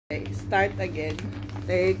Okay, start again.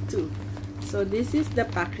 Take 2. So this is the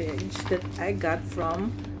package that I got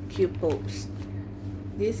from QPost.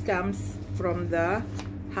 This comes from the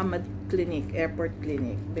Hamad Clinic, airport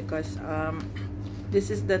clinic, because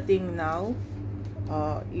this is the thing now.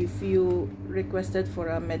 If you requested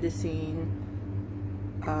for a medicine,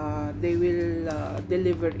 they will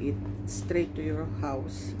deliver it straight to your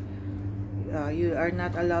house. You are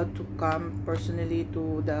not allowed to come personally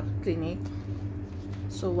to the clinic.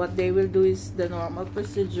 So what they will do is the normal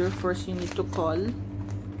procedure. First, you need to call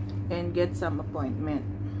and get some appointment.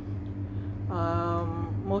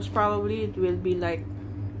 Most probably it will be like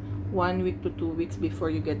 1 week to 2 weeks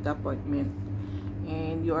before you get the appointment,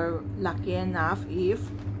 and you are lucky enough if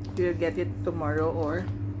you'll get it tomorrow or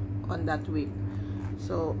on that week.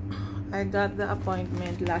 So I got the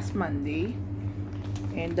appointment last Monday,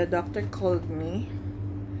 and the doctor called me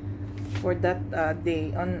for that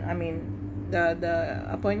day.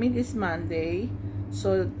 The appointment is Monday,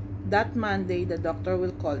 so that Monday the doctor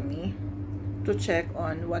will call me to check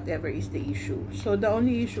on whatever is the issue. So the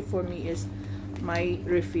only issue for me is my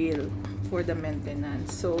refill for the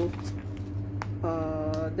maintenance. So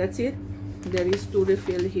that's it. There is 2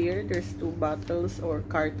 refill here. There's 2 bottles or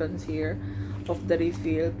cartons here of the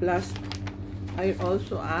refill, plus I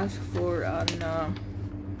also asked for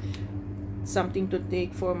something to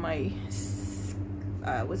take for my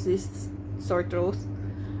what's this, sore throat.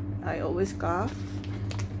 I always cough,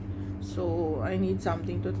 so I need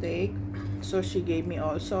something to take. So she gave me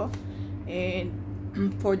also, and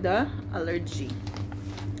for the allergy.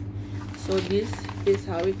 So this is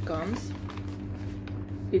how it comes.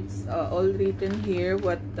 It's all written here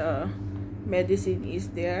what medicine is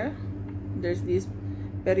there. There's this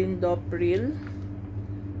perindopril,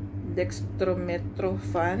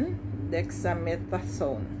 dextromethorphan,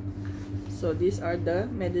 dexamethasone. So these are the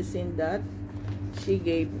medicine that she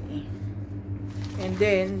gave me. And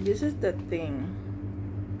then this is the thing.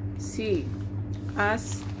 See,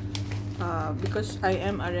 as because I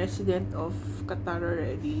am a resident of Qatar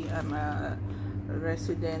already, I'm a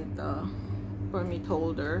resident permit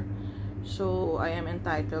holder, so I am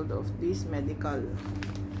entitled of this medical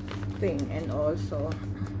thing. And also,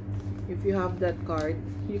 if you have that card,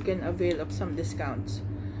 you can avail of some discounts.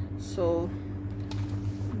 So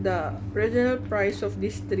the original price of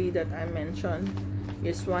these 3 that I mentioned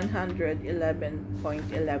is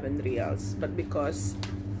 111.11 reals, but because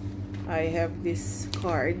I have this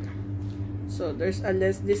card, so there's a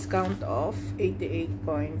less discount of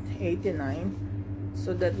 88.89.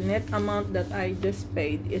 so the net amount that I just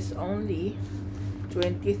paid is only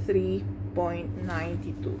 23.92.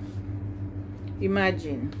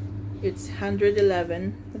 Imagine, it's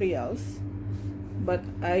 111 reals, but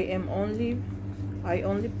I only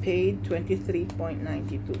paid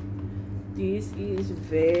 23.92. This is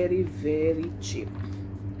very, very cheap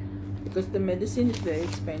because the medicine is very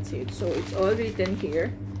expensive. So it's all written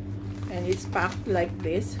here, and it's packed like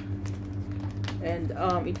this, and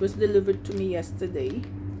it was delivered to me yesterday.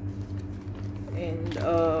 And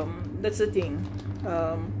that's the thing.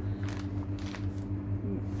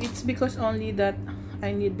 It's because only that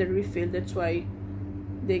I need the refill. That's why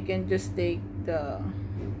they can just take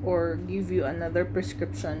or give you another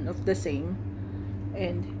prescription of the same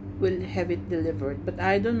and will have it delivered. But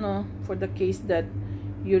I don't know, for the case that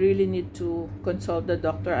you really need to consult the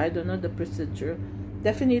doctor, I don't know the procedure.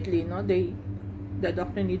 Definitely, no, the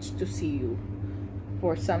doctor needs to see you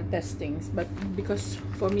for some testings, but because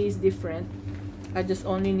for me it's different, I just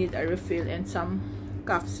only need a refill and some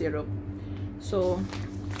cough syrup. So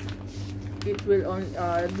it will only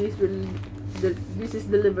this is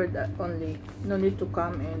delivered only, no need to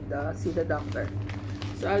come and see the doctor.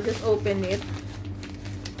 So I'll just open it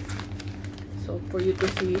so for you to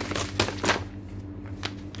see.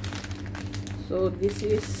 So this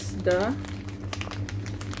is the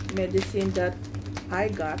medicine that I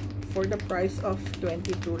got for the price of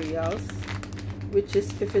 22 reals, which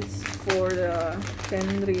is, if it's for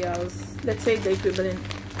 10 reals, let's say the equivalent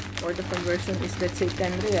or the conversion is, let's say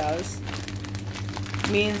 10 reals,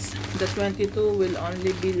 means the 22 will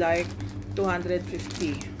only be like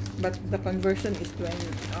 250, but the conversion is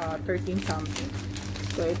 13 something.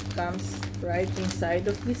 So it comes right inside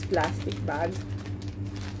of this plastic bag.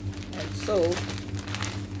 And so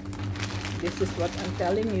this is what I'm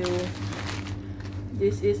telling you.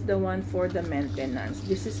 This is the one for the maintenance.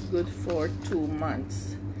 This is good for 2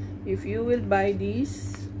 months. If you will buy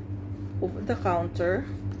these over the counter,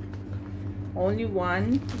 only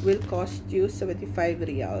one will cost you 75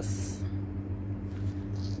 reals.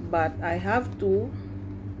 But I have 2,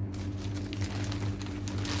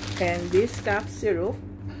 and this cough syrup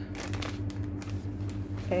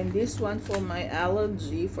And this one for my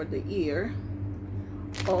allergy for the ear.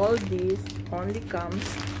 All this only comes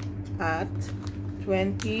at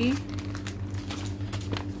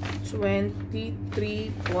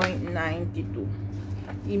 23.92.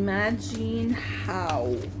 Imagine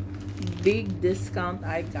how big discount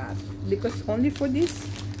I got, because only for this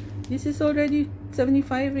is already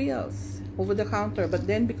 75 reals over the counter, but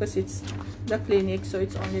then because it's the clinic, so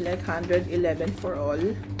it's only like 111 for all,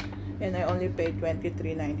 and I only paid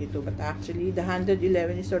 23.92. But actually the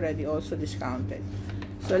 111 is already also discounted.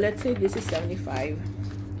 So let's say this is 75,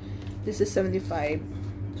 this is 75,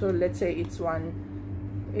 so let's say it's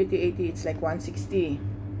 180, it's like 160.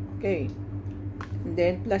 Okay, and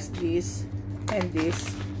then plus this and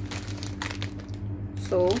this,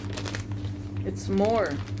 so it's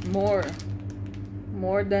more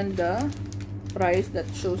than the price that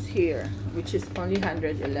shows here, which is only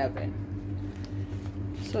 111.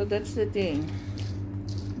 So that's the thing,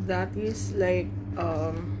 that is like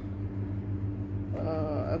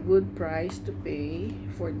a good price to pay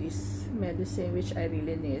for this medicine, which I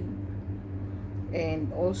really need.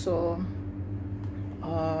 And also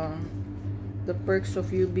the perks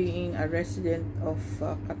of you being a resident of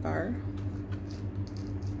Qatar,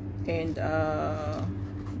 and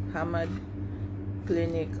Hamad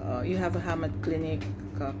Clinic, you have a Hamad Clinic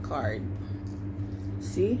card.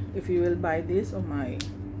 See, if you will buy this, oh my,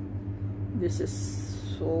 this is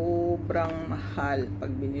sobrang mahal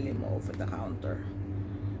pag binili mo over the counter.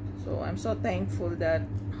 So I'm so thankful that,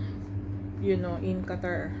 you know, in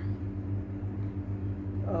Qatar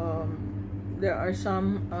there are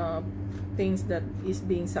some things that is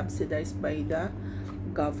being subsidized by the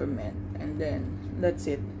government, and then that's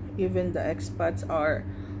it. Even the expats are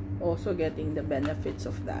also getting the benefits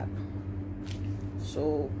of that.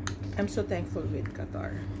 So I'm so thankful with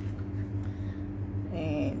Qatar.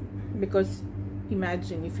 And because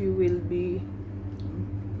imagine if you will be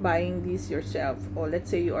buying this yourself, or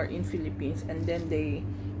let's say you are in Philippines and then they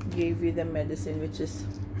gave you the medicine which is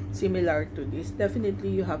similar to this, definitely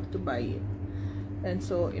you have to buy it. And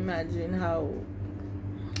so imagine how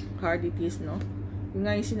hard it is, no? Yung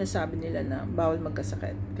nga yung sinasabi nila na bawal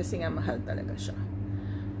magkasakit kasi nga mahal talaga siya.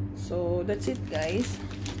 So that's it, guys.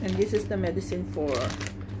 And this is the medicine for,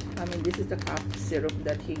 this is the cough syrup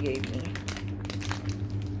that he gave me,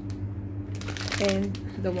 and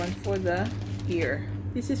the one for the ear.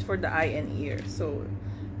 This is for the eye and ear, so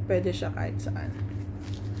pwede siya kahit saan.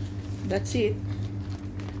 That's it.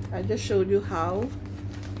 I just showed you how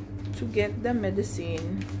to get the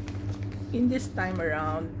medicine in this time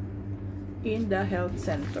around in the health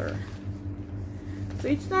center. So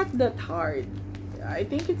it's not that hard. I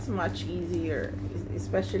think it's much easier,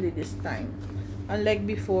 especially this time. Unlike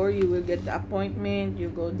before, you will get the appointment, you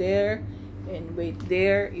go there and wait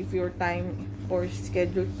there. If your time or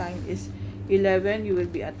scheduled time is 11, you will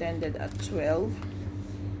be attended at 12,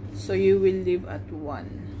 so you will leave at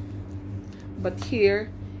 1. But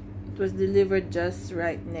here it was delivered just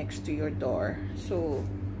right next to your door, so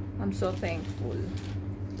I'm so thankful,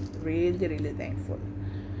 really thankful.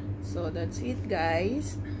 So that's it,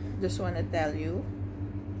 guys. Just want to tell you,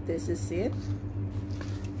 this is it,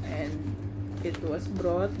 and it was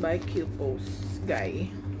brought by QPost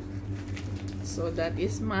guy. So that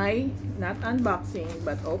is my, not unboxing,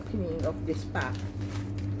 but opening of this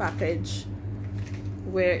package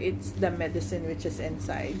where it's the medicine which is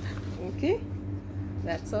inside. Okay,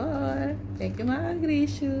 that's all. Thank you, mga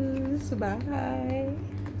gracious. Bye.